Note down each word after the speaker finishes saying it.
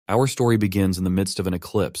Our story begins in the midst of an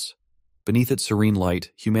eclipse. Beneath its serene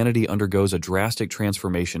light, humanity undergoes a drastic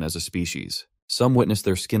transformation as a species. Some witness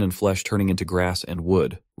their skin and flesh turning into grass and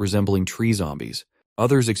wood, resembling tree zombies.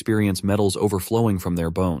 Others experience metals overflowing from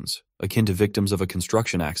their bones, akin to victims of a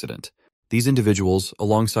construction accident. These individuals,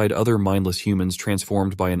 alongside other mindless humans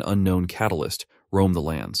transformed by an unknown catalyst, roam the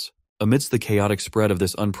lands. Amidst the chaotic spread of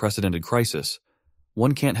this unprecedented crisis,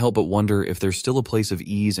 one can't help but wonder if there's still a place of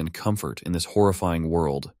ease and comfort in this horrifying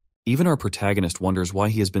world. Even our protagonist wonders why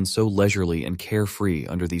he has been so leisurely and carefree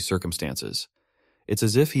under these circumstances. It's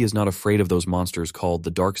as if he is not afraid of those monsters called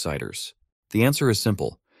the Darksiders. The answer is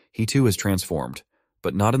simple. He too is transformed,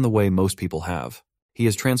 but not in the way most people have. He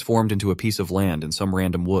is transformed into a piece of land in some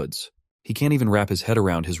random woods. He can't even wrap his head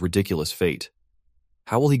around his ridiculous fate.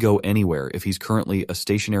 How will he go anywhere if he's currently a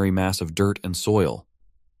stationary mass of dirt and soil?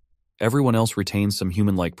 Everyone else retains some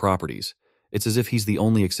human-like properties. It's as if he's the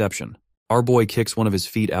only exception. Our boy kicks one of his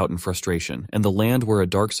feet out in frustration, and the land where a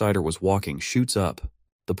Darksider was walking shoots up.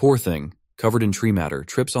 The poor thing, covered in tree matter,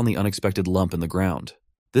 trips on the unexpected lump in the ground.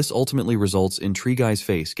 This ultimately results in Tree Guy's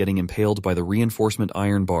face getting impaled by the reinforcement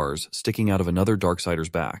iron bars sticking out of another Darksider's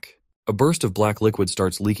back. A burst of black liquid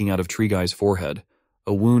starts leaking out of Tree Guy's forehead.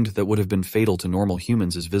 A wound that would have been fatal to normal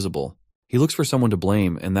humans is visible. He looks for someone to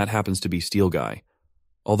blame, and that happens to be Steel Guy.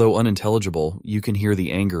 Although unintelligible, you can hear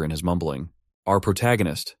the anger in his mumbling. Our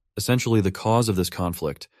protagonist, essentially the cause of this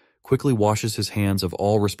conflict, quickly washes his hands of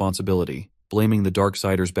all responsibility, blaming the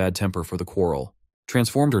Darksider's bad temper for the quarrel.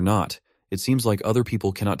 Transformed or not, it seems like other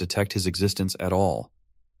people cannot detect his existence at all.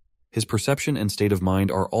 His perception and state of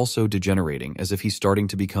mind are also degenerating, as if he's starting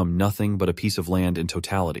to become nothing but a piece of land in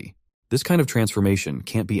totality. This kind of transformation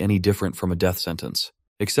can't be any different from a death sentence.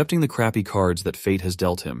 Accepting the crappy cards that fate has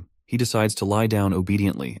dealt him, he decides to lie down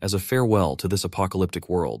obediently as a farewell to this apocalyptic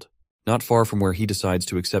world. Not far from where he decides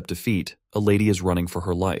to accept defeat, a lady is running for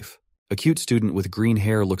her life. A cute student with green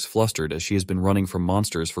hair looks flustered as she has been running from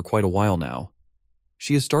monsters for quite a while now.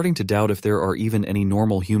 She is starting to doubt if there are even any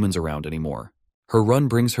normal humans around anymore. Her run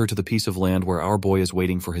brings her to the piece of land where our boy is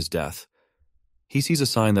waiting for his death. He sees a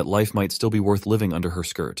sign that life might still be worth living under her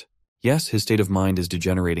skirt. Yes, his state of mind is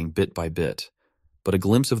degenerating bit by bit, but a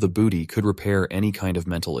glimpse of the booty could repair any kind of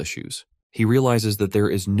mental issues. He realizes that there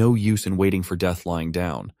is no use in waiting for death lying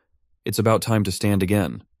down. It's about time to stand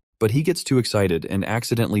again. But he gets too excited and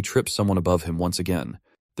accidentally trips someone above him once again.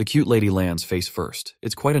 The cute lady lands face first.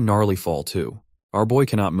 It's quite a gnarly fall, too. Our boy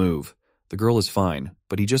cannot move. The girl is fine,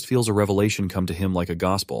 but he just feels a revelation come to him like a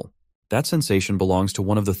gospel. That sensation belongs to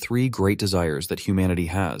one of the 3 great desires that humanity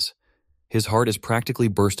has. His heart is practically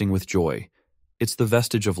bursting with joy. It's the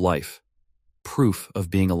vestige of life. Proof of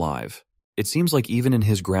being alive. It seems like even in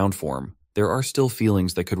his ground form, there are still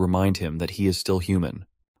feelings that could remind him that he is still human.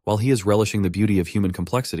 While he is relishing the beauty of human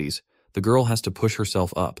complexities, the girl has to push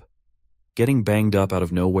herself up. Getting banged up out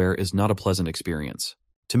of nowhere is not a pleasant experience.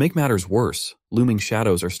 To make matters worse, looming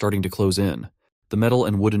shadows are starting to close in. The metal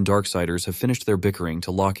and wooden Darksiders have finished their bickering to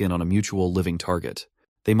lock in on a mutual living target.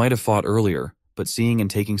 They might have fought earlier, but seeing and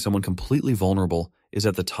taking someone completely vulnerable is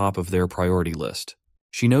at the top of their priority list.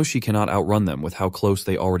 She knows she cannot outrun them with how close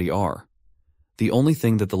they already are. The only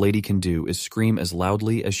thing that the lady can do is scream as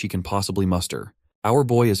loudly as she can possibly muster. Our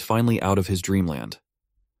boy is finally out of his dreamland.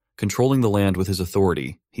 Controlling the land with his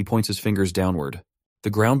authority, he points his fingers downward.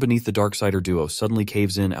 The ground beneath the Darksider duo suddenly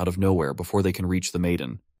caves in out of nowhere before they can reach the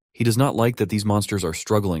maiden. He does not like that these monsters are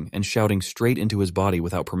struggling and shouting straight into his body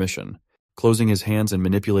without permission. Closing his hands and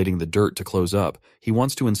manipulating the dirt to close up, he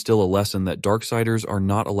wants to instill a lesson that Darksiders are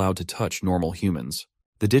not allowed to touch normal humans.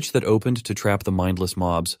 The ditch that opened to trap the mindless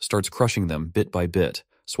mobs starts crushing them bit by bit,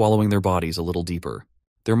 swallowing their bodies a little deeper.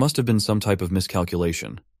 There must have been some type of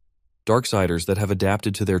miscalculation. Darksiders that have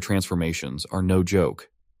adapted to their transformations are no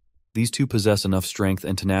joke. These 2 possess enough strength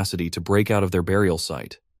and tenacity to break out of their burial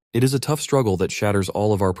site. It is a tough struggle that shatters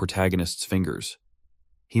all of our protagonist's fingers.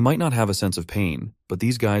 He might not have a sense of pain, but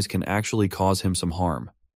these guys can actually cause him some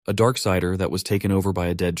harm. A Darksider that was taken over by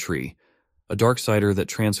a dead tree. A Darksider that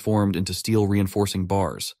transformed into steel reinforcing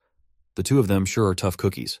bars. The 2 of them sure are tough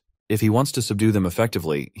cookies. If he wants to subdue them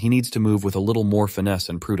effectively, he needs to move with a little more finesse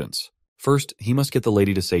and prudence. First, he must get the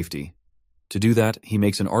lady to safety. To do that, he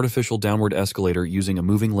makes an artificial downward escalator using a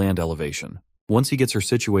moving land elevation. Once he gets her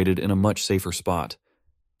situated in a much safer spot,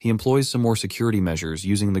 he employs some more security measures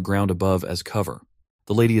using the ground above as cover.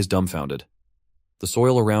 The lady is dumbfounded. The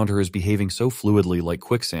soil around her is behaving so fluidly like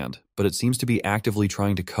quicksand, but it seems to be actively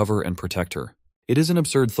trying to cover and protect her. It is an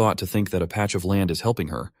absurd thought to think that a patch of land is helping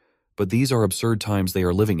her, but these are absurd times they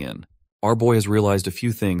are living in. Our boy has realized a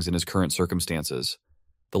few things in his current circumstances.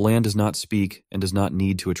 The land does not speak and does not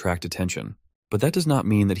need to attract attention. But that does not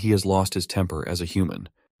mean that he has lost his temper as a human.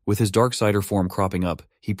 With his Darksider form cropping up,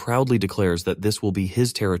 he proudly declares that this will be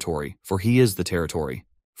his territory, for he is the territory.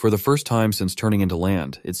 For the first time since turning into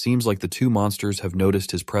land, it seems like the two monsters have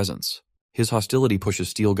noticed his presence. His hostility pushes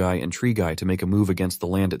Steel Guy and Tree Guy to make a move against the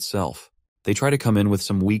land itself. They try to come in with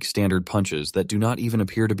some weak standard punches that do not even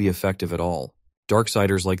appear to be effective at all.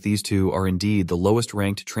 Darksiders like these two are indeed the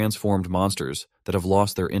lowest-ranked transformed monsters that have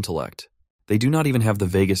lost their intellect. They do not even have the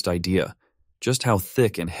vaguest idea just how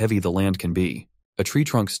thick and heavy the land can be. A tree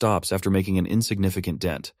trunk stops after making an insignificant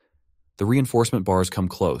dent. The reinforcement bars come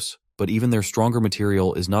close, but even their stronger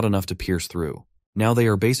material is not enough to pierce through. Now they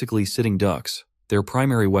are basically sitting ducks, their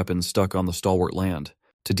primary weapons stuck on the stalwart land.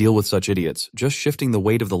 To deal with such idiots, just shifting the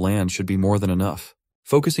weight of the land should be more than enough.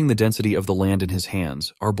 Focusing the density of the land in his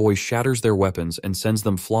hands, our boy shatters their weapons and sends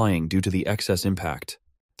them flying due to the excess impact.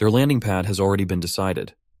 Their landing pad has already been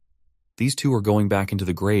decided. These two are going back into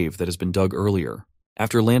the grave that has been dug earlier.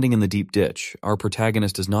 After landing in the deep ditch, our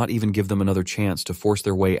protagonist does not even give them another chance to force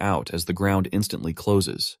their way out as the ground instantly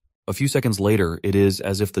closes. A few seconds later, it is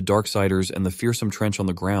as if the Darksiders and the fearsome trench on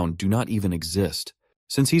the ground do not even exist.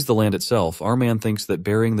 Since he's the land itself, our man thinks that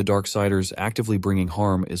burying the Darksiders actively bringing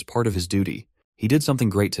harm is part of his duty. He did something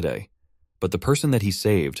great today. But the person that he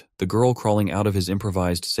saved, the girl crawling out of his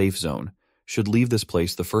improvised safe zone, should leave this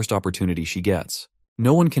place the first opportunity she gets.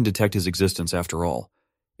 No one can detect his existence after all.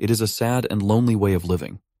 It is a sad and lonely way of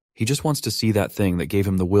living. He just wants to see that thing that gave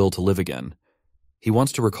him the will to live again. He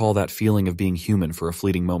wants to recall that feeling of being human for a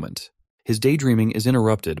fleeting moment. His daydreaming is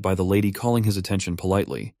interrupted by the lady calling his attention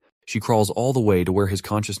politely. She crawls all the way to where his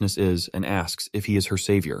consciousness is and asks if he is her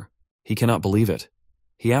savior. He cannot believe it.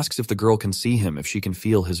 He asks if the girl can see him, if she can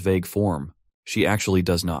feel his vague form. She actually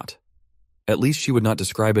does not. At least she would not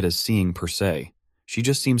describe it as seeing per se. She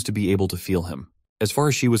just seems to be able to feel him. As far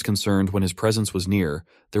as she was concerned, when his presence was near,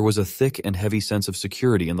 there was a thick and heavy sense of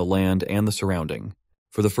security in the land and the surrounding.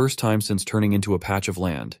 For the first time since turning into a patch of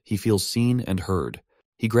land, he feels seen and heard.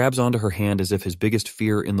 He grabs onto her hand as if his biggest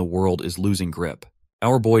fear in the world is losing grip.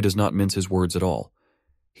 Our boy does not mince his words at all.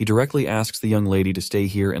 He directly asks the young lady to stay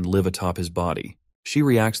here and live atop his body. She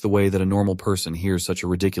reacts the way that a normal person hears such a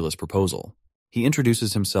ridiculous proposal. He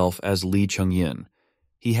introduces himself as Lee Chung-yin.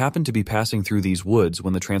 He happened to be passing through these woods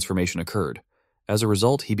when the transformation occurred. As a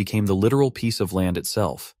result, he became the literal piece of land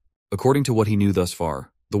itself. According to what he knew thus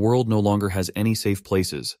far, the world no longer has any safe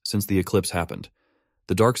places since the eclipse happened.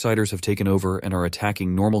 The Darksiders have taken over and are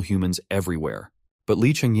attacking normal humans everywhere. But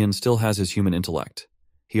Lee Chung-yin still has his human intellect.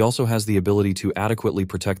 He also has the ability to adequately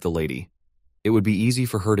protect the lady. It would be easy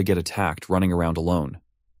for her to get attacked running around alone.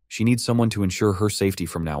 She needs someone to ensure her safety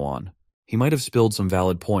from now on. He might have spilled some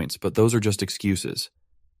valid points, but those are just excuses.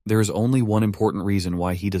 There is only one important reason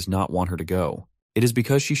why he does not want her to go. It is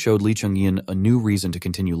because she showed Lee Chung-yin a new reason to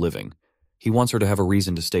continue living. He wants her to have a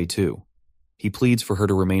reason to stay too. He pleads for her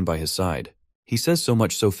to remain by his side. He says so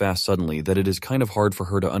much so fast suddenly that it is kind of hard for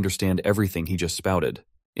her to understand everything he just spouted.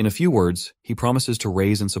 In a few words, he promises to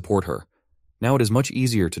raise and support her. Now it is much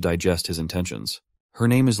easier to digest his intentions. Her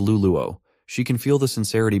name is Luluo. She can feel the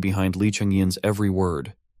sincerity behind Lee Chung-yin's every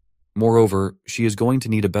word. Moreover, she is going to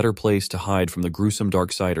need a better place to hide from the gruesome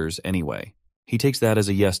Darksiders anyway. He takes that as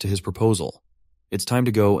a yes to his proposal. It's time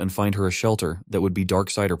to go and find her a shelter that would be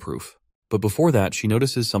Darksider-proof. But before that, she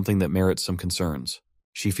notices something that merits some concerns.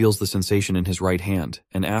 She feels the sensation in his right hand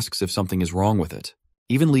and asks if something is wrong with it.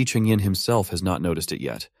 Even Lee Chung-yin himself has not noticed it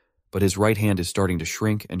yet, but his right hand is starting to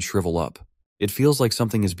shrink and shrivel up. It feels like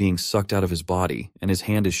something is being sucked out of his body, and his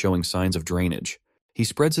hand is showing signs of drainage. He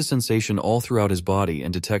spreads his sensation all throughout his body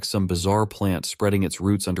and detects some bizarre plant spreading its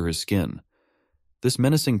roots under his skin. This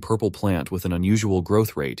menacing purple plant with an unusual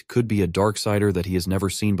growth rate could be a Darksider that he has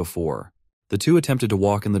never seen before. The two attempted to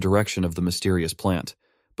walk in the direction of the mysterious plant,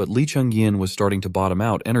 but Lee Chung-yin was starting to bottom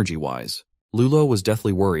out energy-wise. Luluo was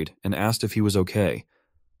deathly worried and asked if he was okay.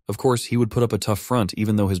 Of course, he would put up a tough front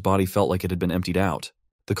even though his body felt like it had been emptied out.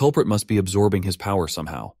 The culprit must be absorbing his power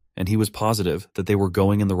somehow, and he was positive that they were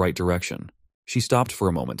going in the right direction. She stopped for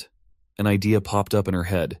a moment. An idea popped up in her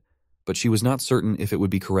head, but she was not certain if it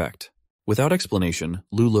would be correct. Without explanation,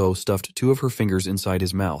 Luluo stuffed two of her fingers inside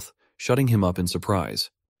his mouth, shutting him up in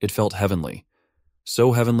surprise. It felt heavenly.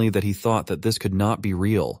 So heavenly that he thought that this could not be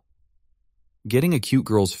real. Getting a cute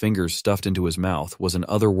girl's fingers stuffed into his mouth was an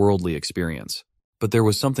otherworldly experience, but there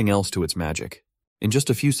was something else to its magic. In just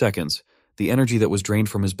a few seconds, the energy that was drained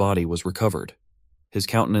from his body was recovered. His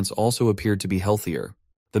countenance also appeared to be healthier.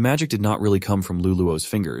 The magic did not really come from Luluo's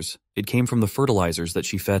fingers. It came from the fertilizers that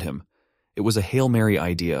she fed him. It was a Hail Mary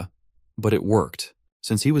idea, but it worked.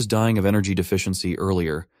 Since he was dying of energy deficiency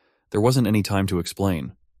earlier, there wasn't any time to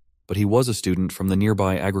explain. But he was a student from the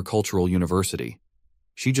nearby agricultural university.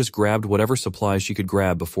 She just grabbed whatever supplies she could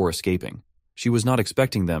grab before escaping. She was not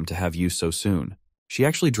expecting them to have use so soon. She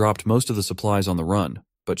actually dropped most of the supplies on the run,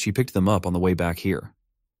 but she picked them up on the way back here.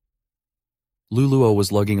 Luluo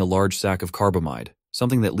was lugging a large sack of carbamide,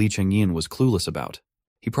 something that Li Chengyin was clueless about.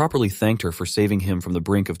 He properly thanked her for saving him from the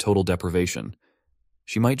brink of total deprivation.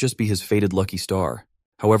 She might just be his fated lucky star.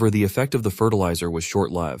 However, the effect of the fertilizer was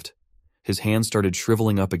short-lived. His hand started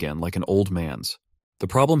shriveling up again like an old man's. The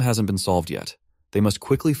problem hasn't been solved yet. They must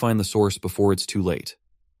quickly find the source before it's too late.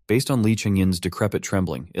 Based on Li Chengyin's decrepit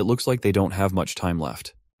trembling, it looks like they don't have much time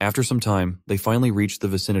left. After some time, they finally reached the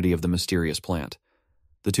vicinity of the mysterious plant.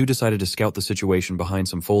 The two decided to scout the situation behind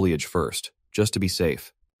some foliage first, just to be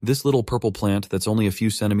safe. This little purple plant that's only a few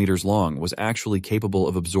centimeters long was actually capable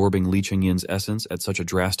of absorbing Li Chengyin's essence at such a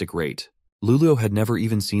drastic rate. Luluo had never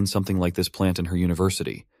even seen something like this plant in her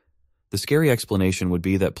university. The scary explanation would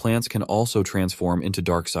be that plants can also transform into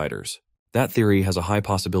Darksiders. That theory has a high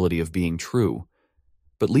possibility of being true.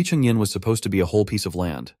 But Li Chengyin was supposed to be a whole piece of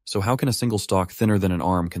land, so how can a single stalk thinner than an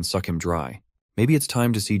arm can suck him dry? Maybe it's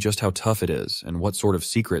time to see just how tough it is and what sort of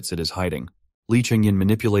secrets it is hiding. Li Chengyin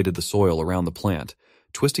manipulated the soil around the plant,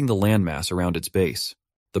 twisting the landmass around its base.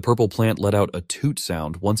 The purple plant let out a toot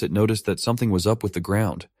sound once it noticed that something was up with the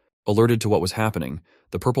ground. Alerted to what was happening,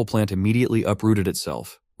 the purple plant immediately uprooted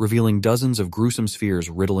itself, revealing dozens of gruesome spheres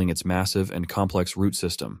riddling its massive and complex root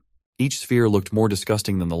system. Each sphere looked more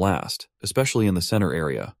disgusting than the last, especially in the center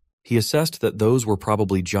area. He assessed that those were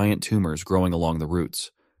probably giant tumors growing along the roots.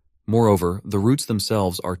 Moreover, the roots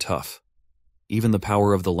themselves are tough. Even the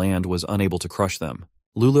power of the land was unable to crush them.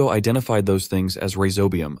 Luluo identified those things as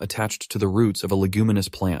rhizobium attached to the roots of a leguminous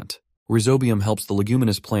plant. Rhizobium helps the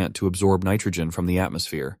leguminous plant to absorb nitrogen from the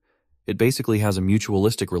atmosphere. It basically has a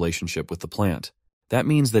mutualistic relationship with the plant. That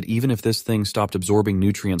means that even if this thing stopped absorbing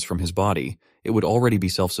nutrients from his body, it would already be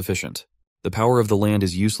self-sufficient. The power of the land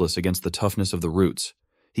is useless against the toughness of the roots.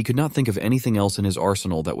 He could not think of anything else in his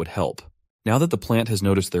arsenal that would help. Now that the plant has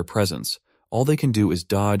noticed their presence, all they can do is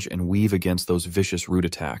dodge and weave against those vicious root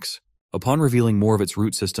attacks. Upon revealing more of its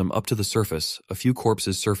root system up to the surface, a few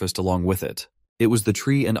corpses surfaced along with it. It was the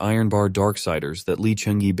tree and iron-bar Darksiders that Li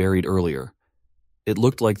Chengyi buried earlier. It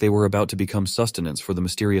looked like they were about to become sustenance for the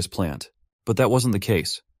mysterious plant. But that wasn't the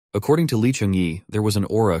case. According to Li Chengyi, there was an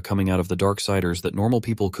aura coming out of the Darksiders that normal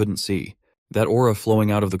people couldn't see. That aura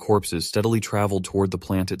flowing out of the corpses steadily traveled toward the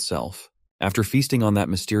plant itself. After feasting on that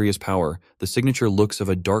mysterious power, the signature looks of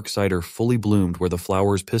a Darksider fully bloomed where the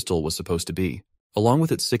flower's pistil was supposed to be. Along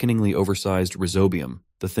with its sickeningly oversized rhizobium,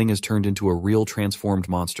 the thing has turned into a real transformed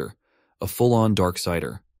monster, a full-on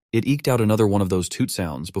Darksider. It eked out another one of those toot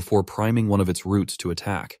sounds before priming one of its roots to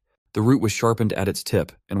attack. The root was sharpened at its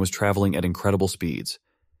tip and was traveling at incredible speeds.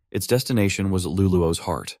 Its destination was Luluo's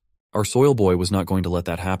heart. Our soil boy was not going to let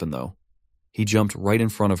that happen, though. He jumped right in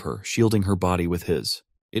front of her, shielding her body with his.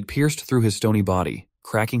 It pierced through his stony body,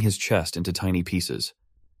 cracking his chest into tiny pieces.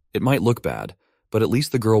 It might look bad, but at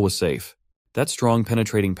least the girl was safe. That strong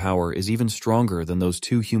penetrating power is even stronger than those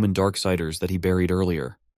two human Darksiders that he buried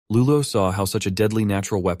earlier. Luluo saw how such a deadly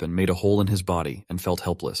natural weapon made a hole in his body and felt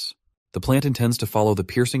helpless. The plant intends to follow the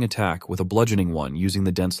piercing attack with a bludgeoning one using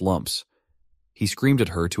the dense lumps. He screamed at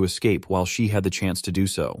her to escape while she had the chance to do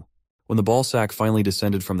so. When the ball sack finally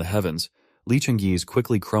descended from the heavens, Li Chengyi's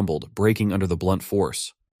quickly crumbled, breaking under the blunt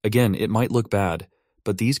force. Again, it might look bad,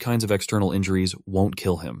 but these kinds of external injuries won't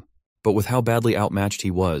kill him. But with how badly outmatched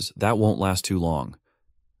he was, that won't last too long.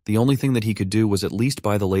 The only thing that he could do was at least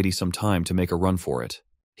buy the lady some time to make a run for it.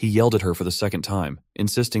 He yelled at her for the second time,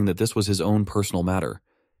 insisting that this was his own personal matter.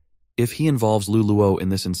 If he involves Luluo in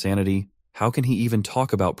this insanity, how can he even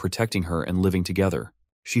talk about protecting her and living together?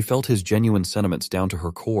 She felt his genuine sentiments down to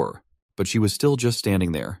her core, but she was still just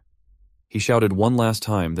standing there. He shouted one last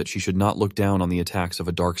time that she should not look down on the attacks of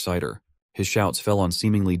a Darksider. His shouts fell on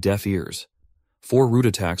seemingly deaf ears. 4 root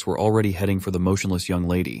attacks were already heading for the motionless young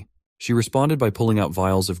lady. She responded by pulling out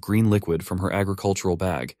vials of green liquid from her agricultural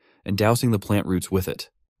bag and dousing the plant roots with it.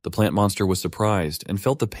 The plant monster was surprised and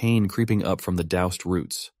felt the pain creeping up from the doused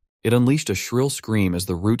roots. It unleashed a shrill scream as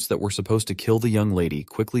the roots that were supposed to kill the young lady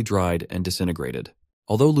quickly dried and disintegrated.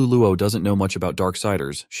 Although Luluo doesn't know much about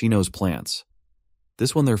Darksiders, she knows plants.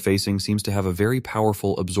 This one they're facing seems to have a very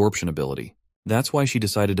powerful absorption ability. That's why she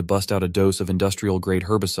decided to bust out a dose of industrial-grade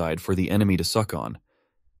herbicide for the enemy to suck on.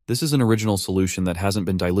 This is an original solution that hasn't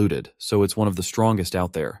been diluted, so it's one of the strongest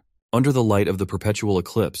out there. Under the light of the perpetual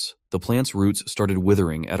eclipse, the plant's roots started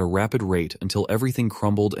withering at a rapid rate until everything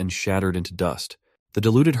crumbled and shattered into dust. The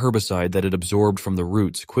diluted herbicide that it absorbed from the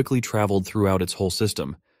roots quickly traveled throughout its whole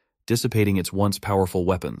system, dissipating its once powerful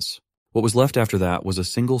weapons. What was left after that was a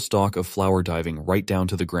single stalk of flower diving right down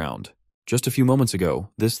to the ground. Just a few moments ago,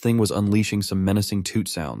 this thing was unleashing some menacing toot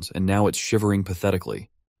sounds, and now it's shivering pathetically.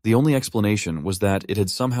 The only explanation was that it had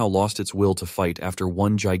somehow lost its will to fight after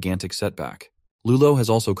one gigantic setback. Lulo has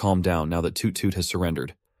also calmed down now that Toot Toot has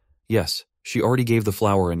surrendered. Yes, she already gave the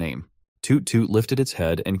flower a name. Toot Toot lifted its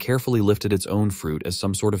head and carefully lifted its own fruit as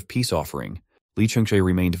some sort of peace offering. Li Chengche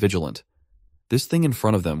remained vigilant. This thing in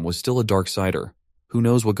front of them was still a Darksider. Who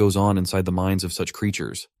knows what goes on inside the minds of such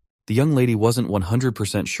creatures? The young lady wasn't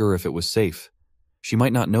 100% sure if it was safe. She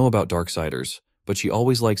might not know about Darksiders, but she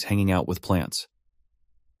always likes hanging out with plants.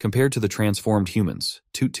 Compared to the transformed humans,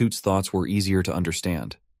 Toot Toot's thoughts were easier to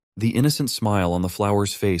understand. The innocent smile on the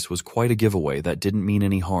flower's face was quite a giveaway that didn't mean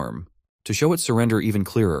any harm. To show its surrender even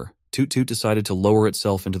clearer, Toot Toot decided to lower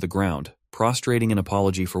itself into the ground, prostrating an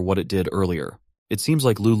apology for what it did earlier. It seems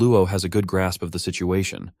like Luluo has a good grasp of the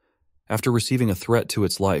situation. After receiving a threat to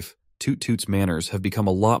its life, Toot Toot's manners have become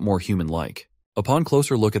a lot more human-like. Upon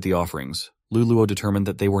closer look at the offerings, Luluo determined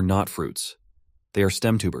that they were not fruits. They are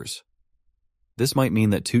stem tubers. This might mean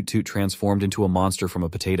that Toot Toot transformed into a monster from a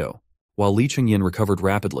potato. While Li Chengyin recovered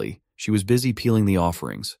rapidly, she was busy peeling the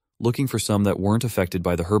offerings, looking for some that weren't affected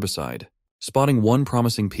by the herbicide. Spotting one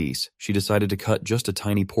promising piece, she decided to cut just a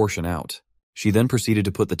tiny portion out. She then proceeded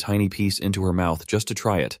to put the tiny piece into her mouth just to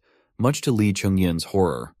try it, much to Li Chengyin's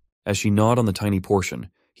horror. As she gnawed on the tiny portion,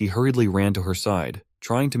 he hurriedly ran to her side,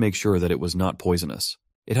 trying to make sure that it was not poisonous.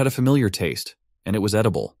 It had a familiar taste, and it was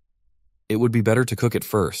edible. It would be better to cook it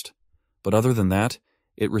first, but other than that,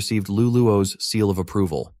 it received Luluo's seal of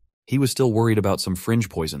approval. He was still worried about some fringe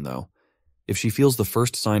poison, though. If she feels the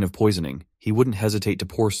first sign of poisoning, he wouldn't hesitate to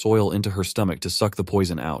pour soil into her stomach to suck the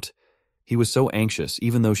poison out. He was so anxious,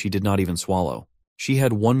 even though she did not even swallow. She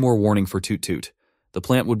had one more warning for Toot Toot. The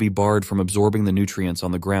plant would be barred from absorbing the nutrients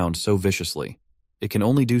on the ground so viciously. It can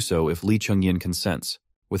only do so if Li Chengyin consents.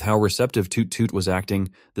 With how receptive Toot Toot was acting,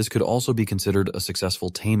 this could also be considered a successful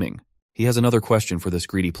taming. He has another question for this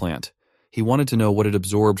greedy plant. He wanted to know what it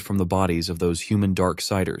absorbed from the bodies of those human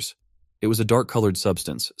Darksiders. It was a dark-colored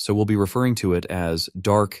substance, so we'll be referring to it as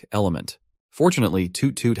Dark Element. Fortunately,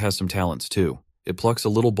 Toot Toot has some talents too. It plucks a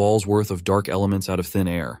little ball's worth of dark elements out of thin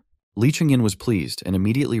air. Li Chengyin was pleased and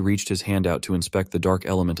immediately reached his hand out to inspect the dark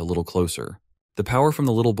element a little closer. The power from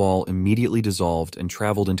the little ball immediately dissolved and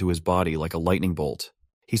traveled into his body like a lightning bolt.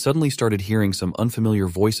 He suddenly started hearing some unfamiliar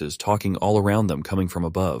voices talking all around them coming from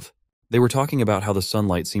above. They were talking about how the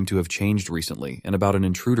sunlight seemed to have changed recently and about an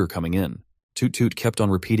intruder coming in. Toot Toot kept on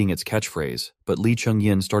repeating its catchphrase, but Li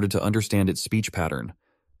Chengyin started to understand its speech pattern.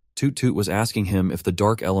 Toot Toot was asking him if the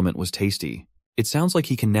dark element was tasty. It sounds like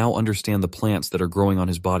he can now understand the plants that are growing on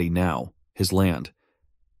his body now, his land.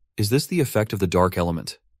 Is this the effect of the dark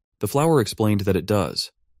element? The flower explained that it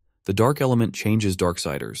does. The dark element changes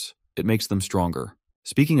Darksiders. It makes them stronger.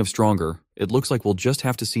 Speaking of stronger, it looks like we'll just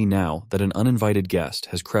have to see now that an uninvited guest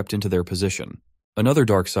has crept into their position. Another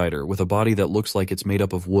Darksider with a body that looks like it's made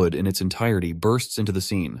up of wood in its entirety bursts into the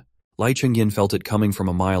scene. Li Chengyin felt it coming from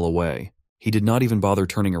a mile away. He did not even bother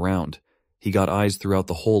turning around. He got eyes throughout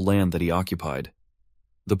the whole land that he occupied.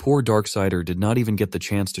 The poor Darksider did not even get the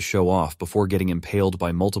chance to show off before getting impaled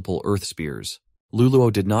by multiple earth spears.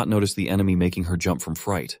 Luluo did not notice the enemy making her jump from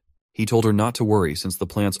fright. He told her not to worry since the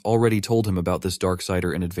plants already told him about this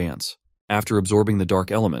Darksider in advance. After absorbing the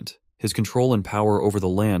dark element, his control and power over the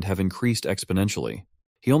land have increased exponentially.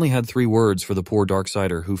 He only had 3 words for the poor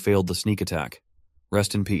Darksider who failed the sneak attack.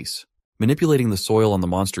 Rest in peace. Manipulating the soil on the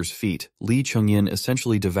monster's feet, Li Chengyin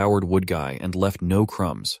essentially devoured Wood Guy and left no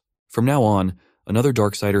crumbs. From now on, another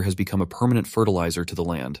Darksider has become a permanent fertilizer to the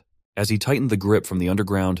land. As he tightened the grip from the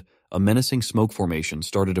underground, a menacing smoke formation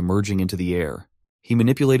started emerging into the air. He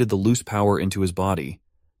manipulated the loose power into his body.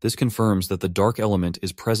 This confirms that the dark element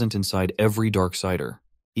is present inside every Darksider.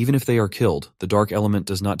 Even if they are killed, the dark element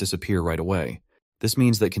does not disappear right away. This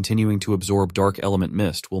means that continuing to absorb dark element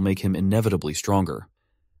mist will make him inevitably stronger.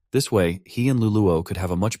 This way, he and Luluo could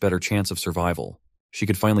have a much better chance of survival. She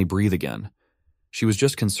could finally breathe again. She was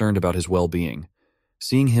just concerned about his well-being.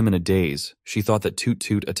 Seeing him in a daze, she thought that Toot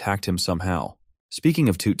Toot attacked him somehow. Speaking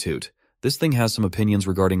of Toot Toot, this thing has some opinions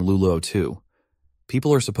regarding Luluo too.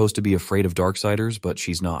 People are supposed to be afraid of Darksiders, but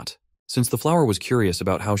she's not. Since the flower was curious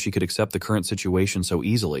about how she could accept the current situation so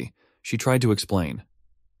easily, she tried to explain.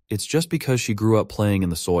 It's just because she grew up playing in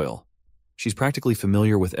the soil. She's practically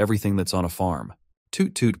familiar with everything that's on a farm.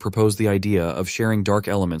 Toot Toot proposed the idea of sharing dark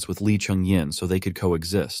elements with Li Chengyin so they could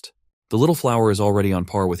coexist. The little flower is already on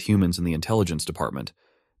par with humans in the intelligence department.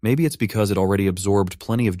 Maybe it's because it already absorbed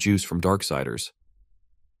plenty of juice from Darksiders.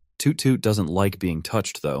 Toot Toot doesn't like being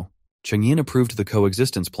touched, though. Chengyin approved the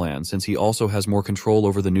coexistence plan since he also has more control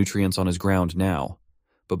over the nutrients on his ground now.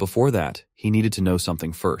 But before that, he needed to know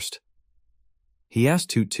something first. He asked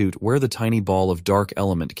Toot Toot where the tiny ball of dark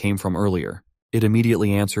element came from earlier. It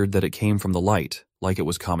immediately answered that it came from the light, like it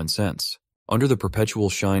was common sense. Under the perpetual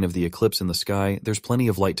shine of the eclipse in the sky, there's plenty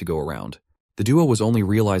of light to go around. The duo was only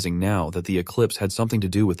realizing now that the eclipse had something to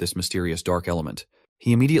do with this mysterious dark element.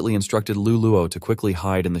 He immediately instructed Luluo to quickly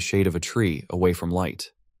hide in the shade of a tree, away from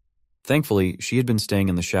light. Thankfully, she had been staying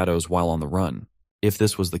in the shadows while on the run. If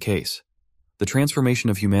this was the case, the transformation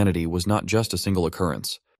of humanity was not just a single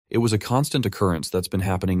occurrence. It was a constant occurrence that's been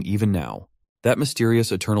happening even now. That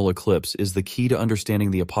mysterious eternal eclipse is the key to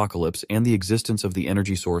understanding the apocalypse and the existence of the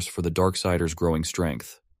energy source for the Darksiders' growing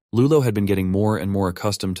strength. Lulo had been getting more and more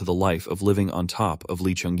accustomed to the life of living on top of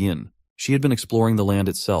Li Chengyin. She had been exploring the land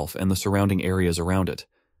itself and the surrounding areas around it.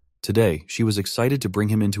 Today, she was excited to bring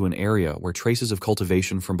him into an area where traces of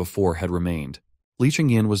cultivation from before had remained. Li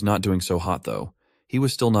Chengyin was not doing so hot, though. He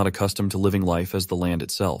was still not accustomed to living life as the land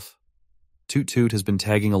itself. Toot Toot has been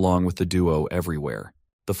tagging along with the duo everywhere.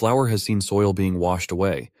 The flower has seen soil being washed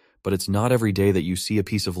away, but it's not every day that you see a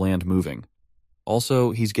piece of land moving.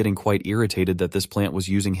 Also, he's getting quite irritated that this plant was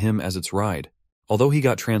using him as its ride. Although he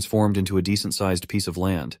got transformed into a decent-sized piece of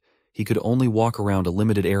land, he could only walk around a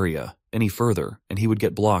limited area, any further, and he would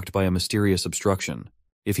get blocked by a mysterious obstruction.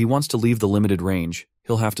 If he wants to leave the limited range,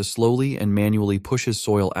 he'll have to slowly and manually push his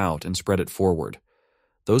soil out and spread it forward.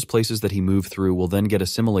 Those places that he moved through will then get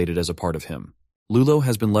assimilated as a part of him. Lulo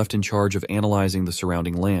has been left in charge of analyzing the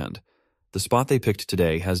surrounding land. The spot they picked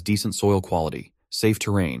today has decent soil quality, safe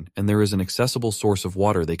terrain, and there is an accessible source of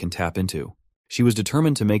water they can tap into. She was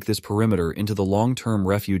determined to make this perimeter into the long-term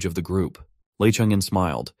refuge of the group. Lei Chengyin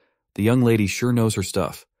smiled. The young lady sure knows her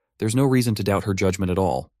stuff. There's no reason to doubt her judgment at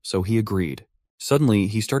all, so he agreed. Suddenly,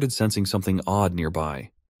 he started sensing something odd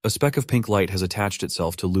nearby. A speck of pink light has attached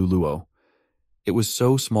itself to Luluo. It was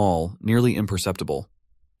so small, nearly imperceptible.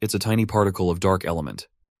 It's a tiny particle of dark element.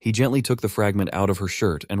 He gently took the fragment out of her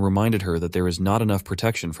shirt and reminded her that there is not enough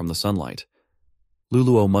protection from the sunlight.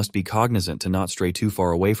 Luluo must be cognizant to not stray too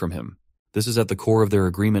far away from him. This is at the core of their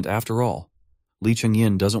agreement after all. Li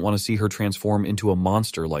Chengyin doesn't want to see her transform into a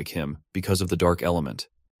monster like him because of the dark element.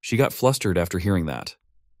 She got flustered after hearing that.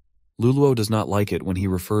 Luluo does not like it when he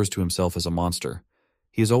refers to himself as a monster.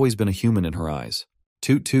 He has always been a human in her eyes.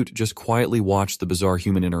 Toot Toot just quietly watched the bizarre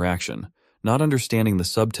human interaction, not understanding the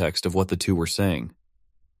subtext of what the two were saying.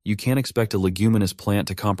 You can't expect a leguminous plant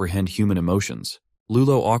to comprehend human emotions.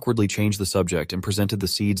 Lulo awkwardly changed the subject and presented the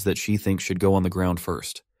seeds that she thinks should go on the ground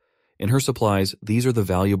first. In her supplies, these are the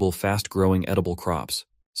valuable, fast-growing edible crops.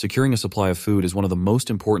 Securing a supply of food is one of the most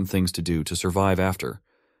important things to do to survive after.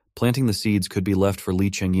 Planting the seeds could be left for Li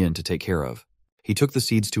Chengyin to take care of. He took the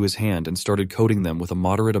seeds to his hand and started coating them with a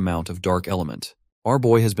moderate amount of dark element. Our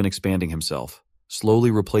boy has been expanding himself,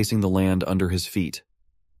 slowly replacing the land under his feet.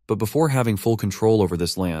 But before having full control over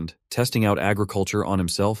this land, testing out agriculture on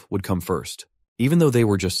himself would come first. Even though they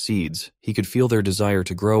were just seeds, he could feel their desire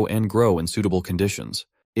to grow and grow in suitable conditions.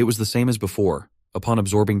 It was the same as before. Upon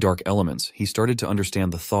absorbing dark elements, he started to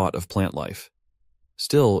understand the thought of plant life.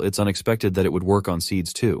 Still, it's unexpected that it would work on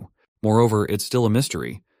seeds too. Moreover, it's still a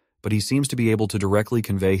mystery, but he seems to be able to directly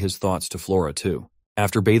convey his thoughts to Flora too.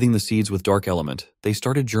 After bathing the seeds with dark element, they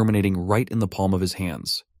started germinating right in the palm of his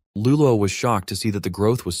hands. Lulo was shocked to see that the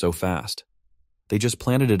growth was so fast. They just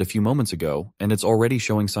planted it a few moments ago, and it's already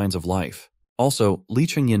showing signs of life. Also, Li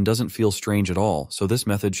Chengyin doesn't feel strange at all, so this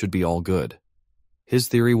method should be all good. His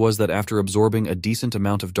theory was that after absorbing a decent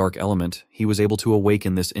amount of dark element, he was able to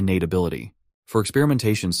awaken this innate ability. For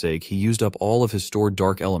experimentation's sake, he used up all of his stored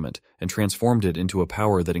dark element and transformed it into a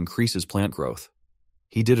power that increases plant growth.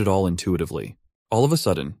 He did it all intuitively. All of a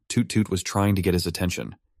sudden, Toot Toot was trying to get his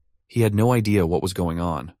attention. He had no idea what was going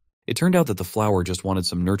on. It turned out that the flower just wanted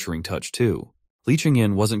some nurturing touch too. Li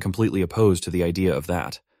Chengyin wasn't completely opposed to the idea of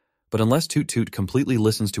that. But unless Toot Toot completely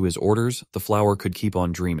listens to his orders, the flower could keep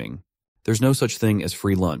on dreaming. There's no such thing as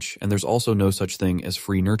free lunch, and there's also no such thing as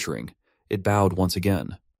free nurturing. It bowed once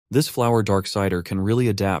again. This flower Darksider can really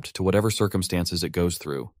adapt to whatever circumstances it goes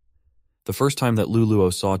through. The first time that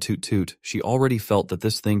Luluo saw Toot Toot, she already felt that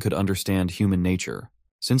this thing could understand human nature.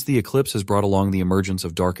 Since the eclipse has brought along the emergence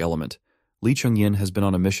of dark element, Li Chengyin has been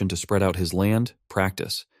on a mission to spread out his land,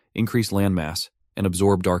 practice, increase landmass, and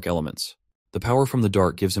absorb dark elements. The power from the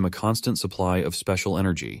dark gives him a constant supply of special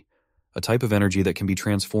energy, a type of energy that can be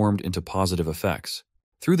transformed into positive effects.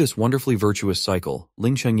 Through this wonderfully virtuous cycle,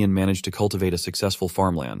 Li Chengyin managed to cultivate a successful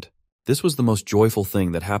farmland. This was the most joyful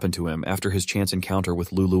thing that happened to him after his chance encounter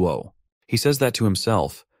with Luluo. He says that to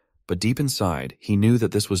himself, but deep inside, he knew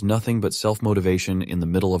that this was nothing but self-motivation in the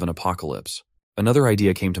middle of an apocalypse. Another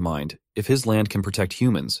idea came to mind. If his land can protect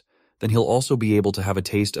humans, then he'll also be able to have a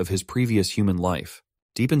taste of his previous human life.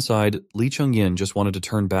 Deep inside, Li Chengyin just wanted to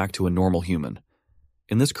turn back to a normal human.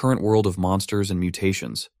 In this current world of monsters and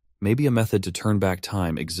mutations, maybe a method to turn back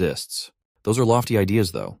time exists. Those are lofty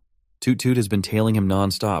ideas, though. Toot Toot has been tailing him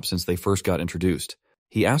non-stop since they first got introduced.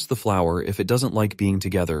 He asked the flower if it doesn't like being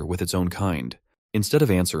together with its own kind. Instead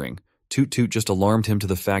of answering, Toot Toot just alarmed him to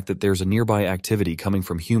the fact that there's a nearby activity coming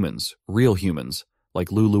from humans, real humans,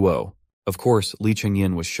 like Lu Luo. Of course, Li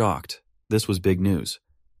Chengyin was shocked. This was big news.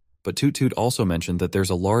 But Toot Toot also mentioned that there's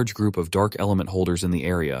a large group of dark element holders in the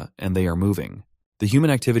area, and they are moving. The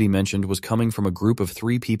human activity mentioned was coming from a group of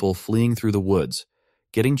 3 people fleeing through the woods,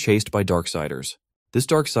 getting chased by Darksiders. This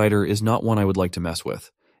Darksider is not one I would like to mess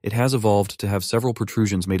with. It has evolved to have several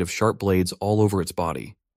protrusions made of sharp blades all over its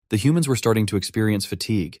body. The humans were starting to experience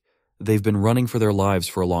fatigue. They've been running for their lives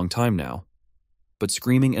for a long time now. But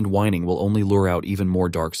screaming and whining will only lure out even more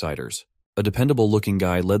Darksiders. A dependable-looking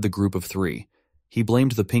guy led the group of 3. He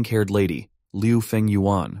blamed the pink-haired lady, Liu Feng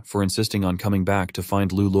Yuan, for insisting on coming back to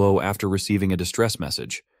find Lu Luo after receiving a distress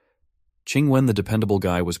message. Qing Wen, the dependable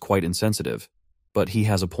guy, was quite insensitive. But he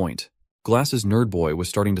has a point. Glass's nerd boy was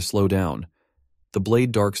starting to slow down. The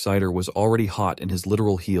blade Darksider was already hot in his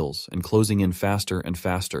literal heels and closing in faster and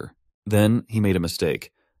faster. Then he made a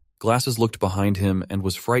mistake. Glasses looked behind him and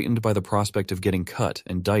was frightened by the prospect of getting cut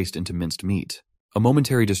and diced into minced meat. A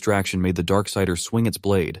momentary distraction made the Darksider swing its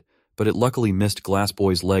blade, but it luckily missed Glass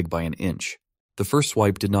Boy's leg by an inch. The first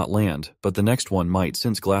swipe did not land, but the next one might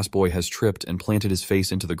since Glass Boy has tripped and planted his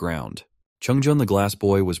face into the ground. Chungjun the Glass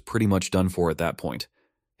Boy was pretty much done for at that point.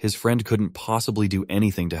 His friend couldn't possibly do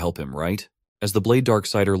anything to help him, right? As the blade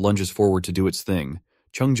Darksider lunges forward to do its thing,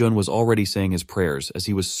 Chungjun was already saying his prayers as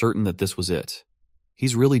he was certain that this was it.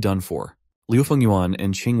 He's really done for. Liu Fengyuan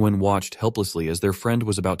and Qing Wen watched helplessly as their friend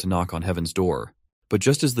was about to knock on heaven's door. But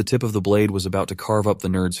just as the tip of the blade was about to carve up the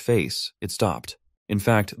nerd's face, it stopped. In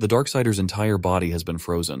fact, the Darksider's entire body has been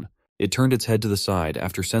frozen. It turned its head to the side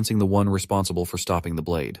after sensing the one responsible for stopping the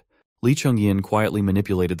blade. Li Chengyin quietly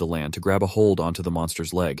manipulated the land to grab a hold onto the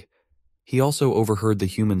monster's leg. He also overheard the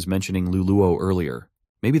humans mentioning Lu Luo earlier.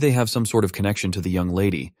 Maybe they have some sort of connection to the young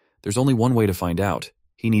lady. There's only one way to find out.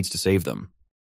 He needs to save them.